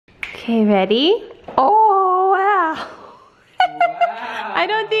Okay, ready? Oh, wow. I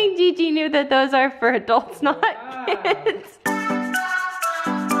don't think Gigi knew that those are for adults, not kids.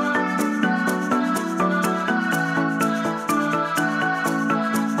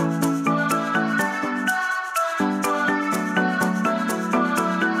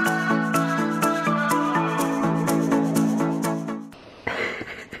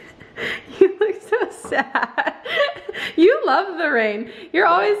 You look so sad. You love the rain. You're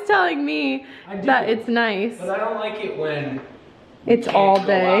always telling me that it's nice. But I don't like it when it's all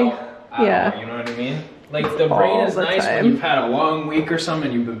day. Yeah. You know what I mean? Like the rain is nice when you've had a long week or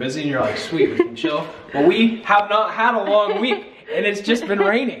something and you've been busy and you're like, sweet, we can chill. But we have not had a long week and it's just been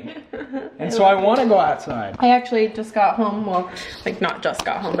raining. And so I want to go outside. I actually just got home, well, like not just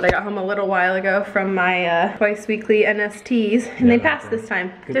got home, but I got home a little while ago from my twice weekly NSTs and they passed this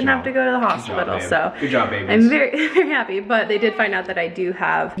time. Didn't have to go to the hospital, so. Good job, babies. I'm very, very happy, but they did find out that I do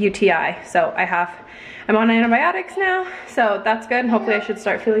have UTI, so I'm on antibiotics now, so that's good, and hopefully I should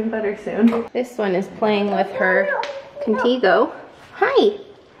start feeling better soon. This one is playing with her Contigo. Hi,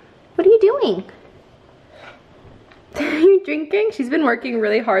 what are you doing? Are you drinking? She's been working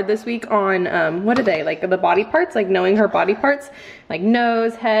really hard this week on, what are they, like the body parts, like knowing her body parts, like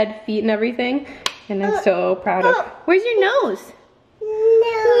nose, head, feet, and everything, and I'm so proud of. Where's your nose?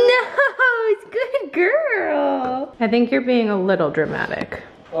 Nose, good girl. I think you're being a little dramatic.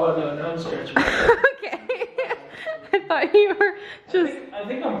 Oh no, no, I'm stretching. Okay. I thought you were just... I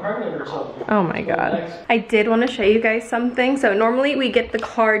think I'm pregnant or something. Oh my god. I did want to show you guys something. So normally we get the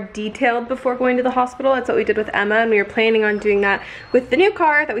car detailed before going to the hospital. That's what we did with Emma, and we were planning on doing that with the new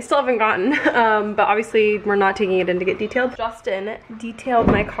car that we still haven't gotten. But obviously we're not taking it in to get detailed. Justin detailed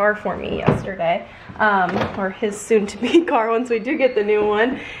my car for me yesterday. Or his soon-to-be car once we do get the new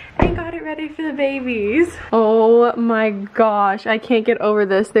one. And got it ready for the babies. Oh my gosh, I can't get over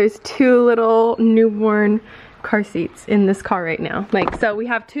this. There's two little newborn car seats in this car right now. Like, so we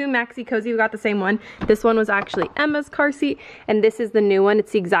have two Maxi Cozy, we got the same one. This one was actually Emma's car seat, and this is the new one.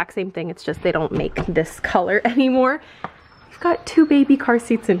 It's the exact same thing, it's just they don't make this color anymore. We've got two baby car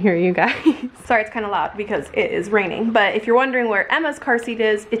seats in here, you guys. Sorry, it's kind of loud because it is raining, but if you're wondering where Emma's car seat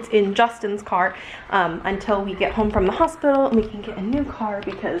is, it's in Justin's car until we get home from the hospital and we can get a new car,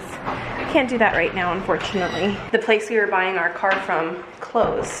 because I can't do that right now, unfortunately. The place we were buying our car from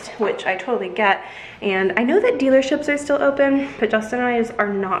closed, which I totally get. And I know that dealerships are still open, but Justin and I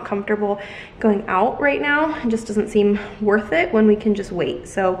are not comfortable going out right now. It just doesn't seem worth it when we can just wait.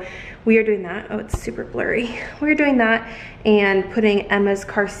 So we are doing that. Oh, it's super blurry. We're doing that and putting Emma's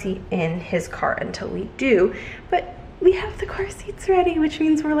car seat in his car until we do. But we have the car seats ready, which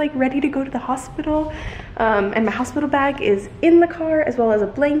means we're like ready to go to the hospital. And my hospital bag is in the car, as well as a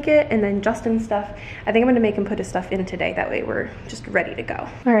blanket, and then Justin's stuff. I think I'm gonna make him put his stuff in today. That way we're just ready to go.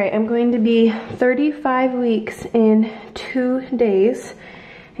 All right, I'm going to be 35 weeks in 2 days.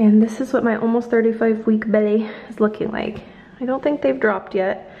 And this is what my almost 35 week belly is looking like. I don't think they've dropped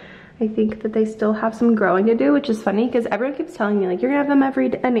yet. I think that they still have some growing to do, which is funny because everyone keeps telling me like, you're gonna have them every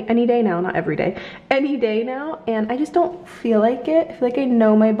day, any day now, not every day, any day now. And I just don't feel like it. I feel like I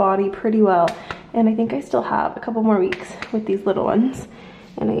know my body pretty well. And I think I still have a couple more weeks with these little ones.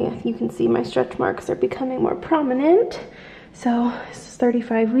 And you can see my stretch marks are becoming more prominent. So this is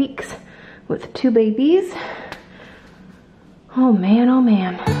 35 weeks with 2 babies. Oh man, oh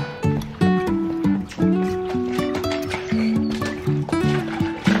man.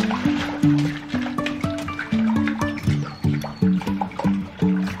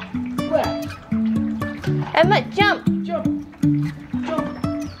 Emma, jump! Jump! Jump!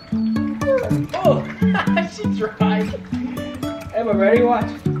 Oh! She tried! Emma, ready? Watch.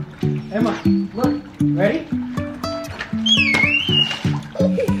 Emma, look. Ready?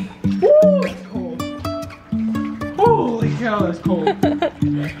 Ooh, it's cold. Holy cow, that's cold.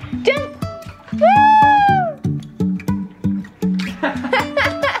 Jump! Woo!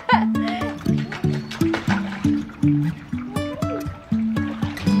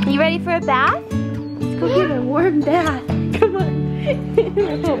 You ready for a bath? Go get a warm bath. Come on.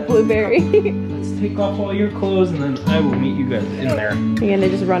 Little blueberry. Let's take off all your clothes and then I will meet you guys in there. You're gonna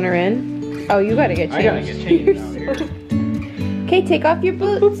just run her in? Oh, you gotta get changed. I gotta get changed out here. Okay, take off your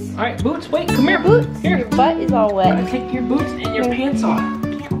boots. Alright, boots, wait, come here. Boots. Here. Your butt is all wet. Gotta take your boots and your pants off.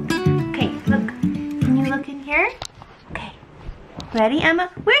 Okay, look. Can you look in here? Okay. Ready, Emma?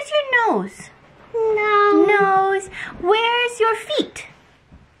 Where's your nose? Nose. Where's your feet?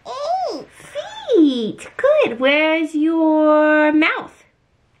 Feet. Good. Where's your mouth?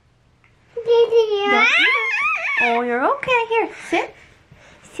 Oh, you're okay. Here, sit.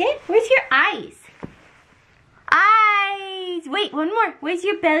 Sit. Where's your eyes? Eyes. eyes. Wait, one more. Where's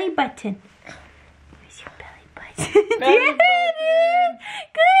your belly button? Where's your belly button? Belly button.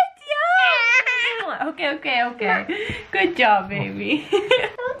 Good job. Okay. Good job, baby.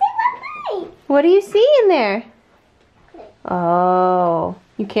 What do you see in there? Oh,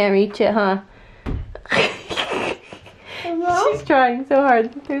 you can't reach it, huh? She's trying so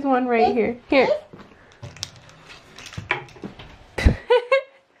hard. There's one right here. Here.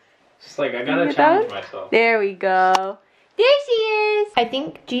 It's like, I gotta challenge myself. There we go. There she is. I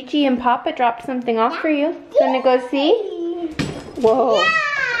think Gigi and Papa dropped something off for you. Gonna go see? Whoa. Yeah.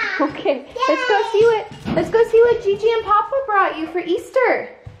 Okay, let's go see what Gigi and Papa brought you for Easter.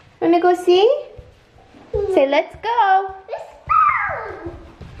 Wanna go see? Say, let's go.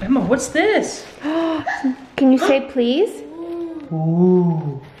 Emma, what's this? Can you say please?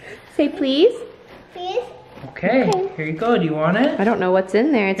 Ooh. Say please. Please? Okay, here you go. Do you want it? I don't know what's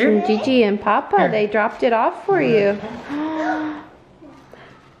in there. It's Here. from Gigi and Papa. Here. They dropped it off for you.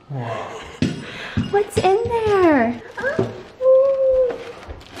 What's in there?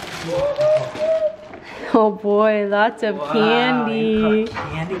 Oh boy, lots of candy. You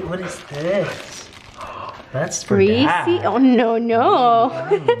got candy? What is this? That's for Reese? Dad. Oh no.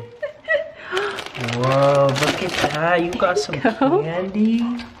 Whoa, look at that. You got some candy.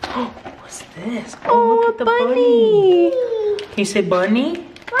 What's this? Oh, look at the bunny. Can you say bunny?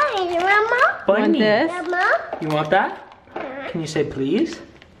 Why, Mama? Bunny. Want this? Mama? You want that? Can you say please?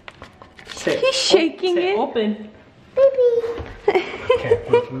 Say, He's shaking say it. open. Baby. Okay,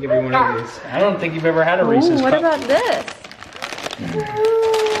 we can give you one of these. I don't think you've ever had a Reese's Ooh, what cup. about this?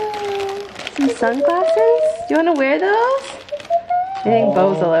 Some sunglasses? Do you want to wear those? I think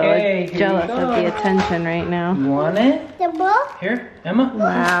Bo's a Okay, little here jealous you of go. the attention right now. You want it? The book? Here, Emma.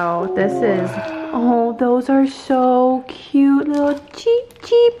 Wow, this is, oh, those are so cute, little cheep.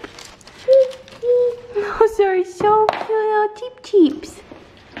 Those are so cute, little cheeps.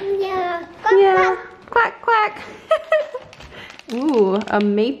 Yeah. Yeah, quack. Ooh, a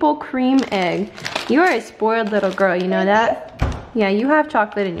maple cream egg. You are a spoiled little girl, you know that? Yeah, you have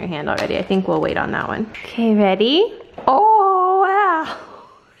chocolate in your hand already. I think we'll wait on that one. Okay, ready? Oh, wow.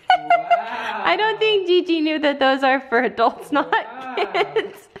 I don't think Gigi knew that those are for adults, not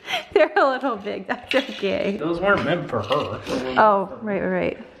kids. They're a little big, that's okay. Those weren't meant for her. Oh,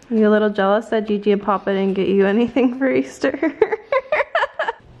 right. Are you a little jealous that Gigi and Papa didn't get you anything for Easter?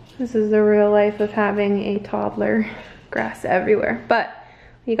 This is the real life of having a toddler. Grass everywhere. But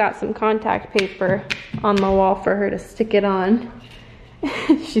we got some contact paper on the wall for her to stick it on.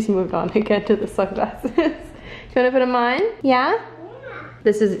 She's moved on again to the sunglasses. Do you want to put them on? Yeah?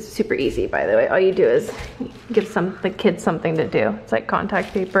 This is super easy, by the way. All you do is give the kids something to do. It's like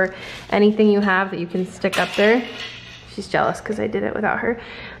contact paper. Anything you have that you can stick up there. She's jealous because I did it without her.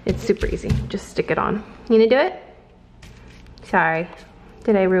 It's super easy. Just stick it on. You gonna do it? Sorry.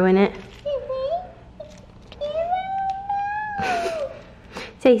 Did I ruin it?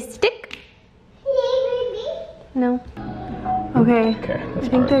 Say stick. No. Okay. I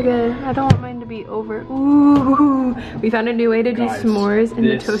think they're good. I don't want mine to be over. Ooh. We found a new way to do s'mores in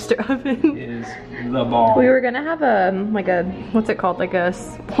the toaster oven. Is the ball. We were gonna have what's it called? Why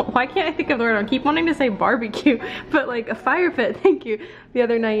can't I think of the word? I keep wanting to say barbecue, but like a fire pit, thank you, the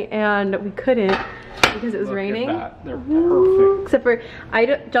other night, and we couldn't because it was raining. They're perfect. Except for,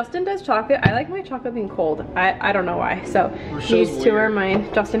 Justin does chocolate. I like my chocolate being cold. I don't know why. So Rachelle's these two are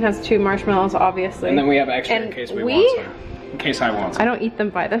mine. Justin has 2 marshmallows, obviously. And then we have extra in case we want some. In case I want some. I don't eat them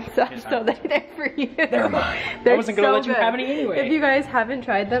by themselves, so they're for you. They're mine. They're I wasn't gonna so let you good. have any anyway. If you guys haven't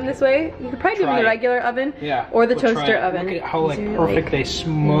tried them this way, you could probably do them in the Try it. regular oven, Yeah. or the We'll toaster try it. oven. Look at how like These are, perfect like, they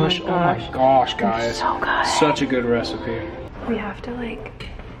smush. Oh my gosh, guys. so good. Such a good recipe. We have to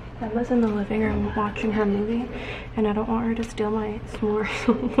Emma's in the living room watching her movie, and I don't want her to steal my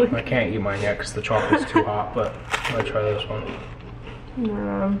s'mores. I can't eat mine yet because the chocolate's too hot, but I'm gonna try this one.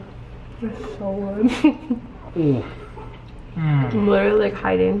 It's so good. Ooh. I'm literally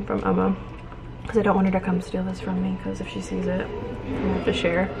hiding from Emma because I don't want her to come steal this from me, because if she sees it, I'm gonna have to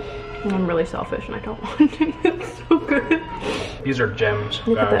share. And I'm really selfish and I don't want to. It's so good. These are gems,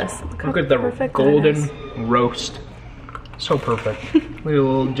 Look guys. at this. Look at the perfect golden roast. So perfect. Look at a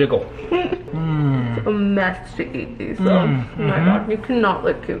little jiggle. It's a mess to eat these though. Oh my god, you cannot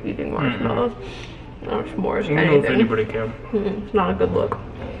look cute eating marshmallows. Or s'mores, I don't know if anything. anybody can. It's not a good look. Oh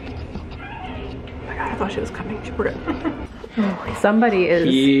my god, I thought she was coming. She forgot. Somebody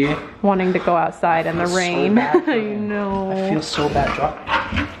is wanting to go outside in the rain. I know. I feel so bad.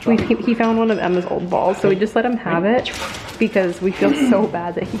 He found one of Emma's old balls, so we just let him have it because we feel so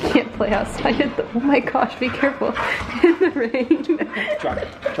bad that he can't play outside. Oh my gosh, be careful in the rain. Drop it.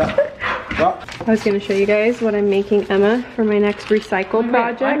 Well, I was gonna show you guys what I'm making Emma for my next recycle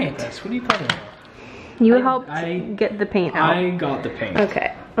project. I made this. What are you talking about? You helped get the paint out. I got the paint.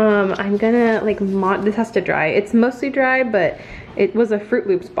 Okay. I'm gonna like this has to dry. It's mostly dry, but it was a Fruit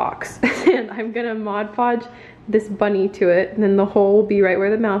Loops box. And I'm gonna Mod Podge this bunny to it, and then the hole will be right where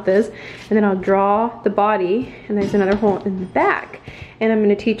the mouth is, and then I'll draw the body, and there's another hole in the back, and I'm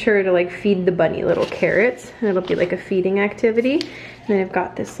gonna teach her to like feed the bunny little carrots, and it'll be like a feeding activity. And then I've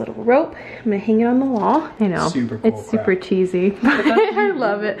got this little rope. I'm gonna hang it on the wall. I know, super cool, it's super cheesy, but I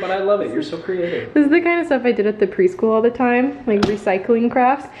love it. But I love it. You're so creative. This is the kind of stuff I did at the preschool all the time, like recycling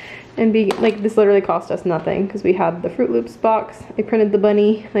crafts. And like this literally cost us nothing because we had the Fruit Loops box. I printed the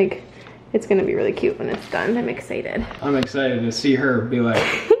bunny. Like, it's gonna be really cute when it's done. I'm excited. I'm excited to see her be like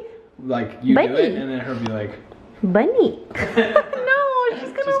you bunny. do it, and then her be like, bunny. No,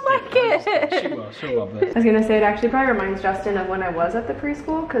 she's gonna like it. She will. She'll love this. I was gonna say it actually probably reminds Justin of when I was at the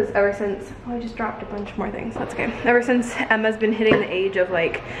preschool, because ever since, oh, I just dropped a bunch more things. That's okay. Ever since Emma's been hitting the age of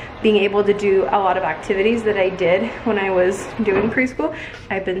like being able to do a lot of activities that I did when I was doing preschool,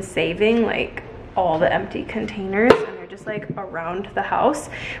 I've been saving like all the empty containers, and they're just like around the house,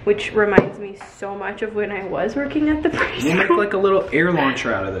 which reminds me so much of when I was working at the preschool. You make like a little air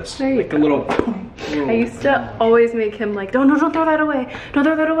launcher out of this. There you like go. a little I used to always make him like, don't throw that away, don't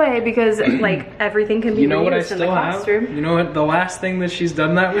throw that away, because like everything can be what I reused in the still have? classroom. You know what? The last thing that she's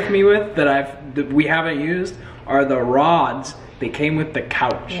done that with me with that we haven't used are the rods. They came with the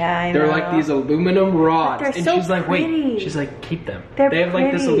couch. Yeah, I They're know. like these aluminum rods. They're and so she's like, pretty. wait. She's like, keep them. They're they have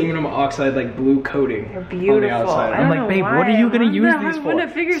like this pretty. aluminum oxide, like blue coating They're on beautiful. the outside. I I'm don't like, babe, know what are you gonna why. use I'm these for? gonna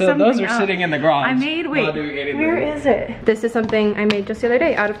figure So something those are out. sitting in the garage. I made, wait, not doing anything. where is it? This is something I made just the other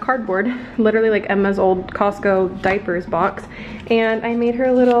day out of cardboard. Literally like Emma's old Costco diapers box. And I made her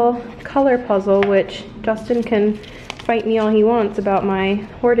a little color puzzle, which Justin can fight me all he wants about my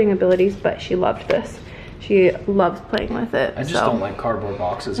hoarding abilities, but she loved this. She loves playing with it. I just don't like cardboard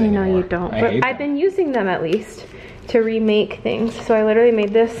boxes I anymore. know you don't, I but hate I've them. been using them at least to remake things. So I literally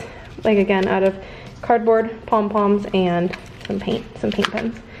made this, like again, out of cardboard, pom-poms, and some paint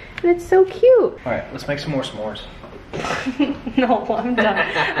pens. And it's so cute. All right, let's make some more s'mores. No, I'm done.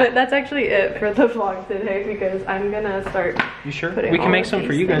 But that's actually it for the vlog today, because I'm gonna start. You sure? putting We can all make of some for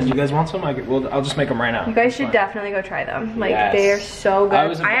these you guys. things. You guys want some? I'll just make them right now. You guys It's should fine. definitely go try them. Like, Yes. they are so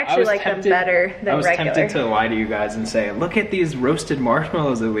good. I actually like them better than I was regular. tempted to lie to you guys and say, look at these roasted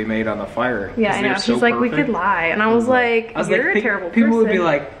marshmallows that we made on the fire. Yeah, I know. She's like, we could lie. And I was like, you're a terrible person. People would be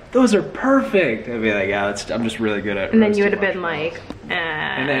like, those are perfect. I'd be like, yeah, I'm just really good at and then you would roasted have been like,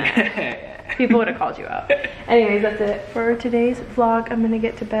 and then people would have called you out. Anyways, that's it for today's vlog. I'm gonna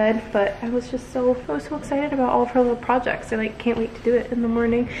get to bed, but I was so excited about all of her little projects. I like can't wait to do it in the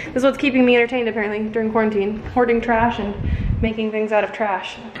morning. This is what's keeping me entertained apparently during quarantine. Hoarding trash and making things out of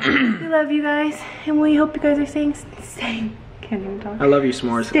trash. We love you guys, and we hope you guys are staying can't even talk. I love you,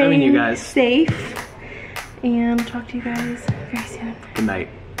 s'mores. I mean you guys. Safe. And talk to you guys very soon. Good night.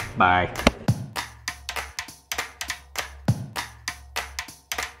 Bye.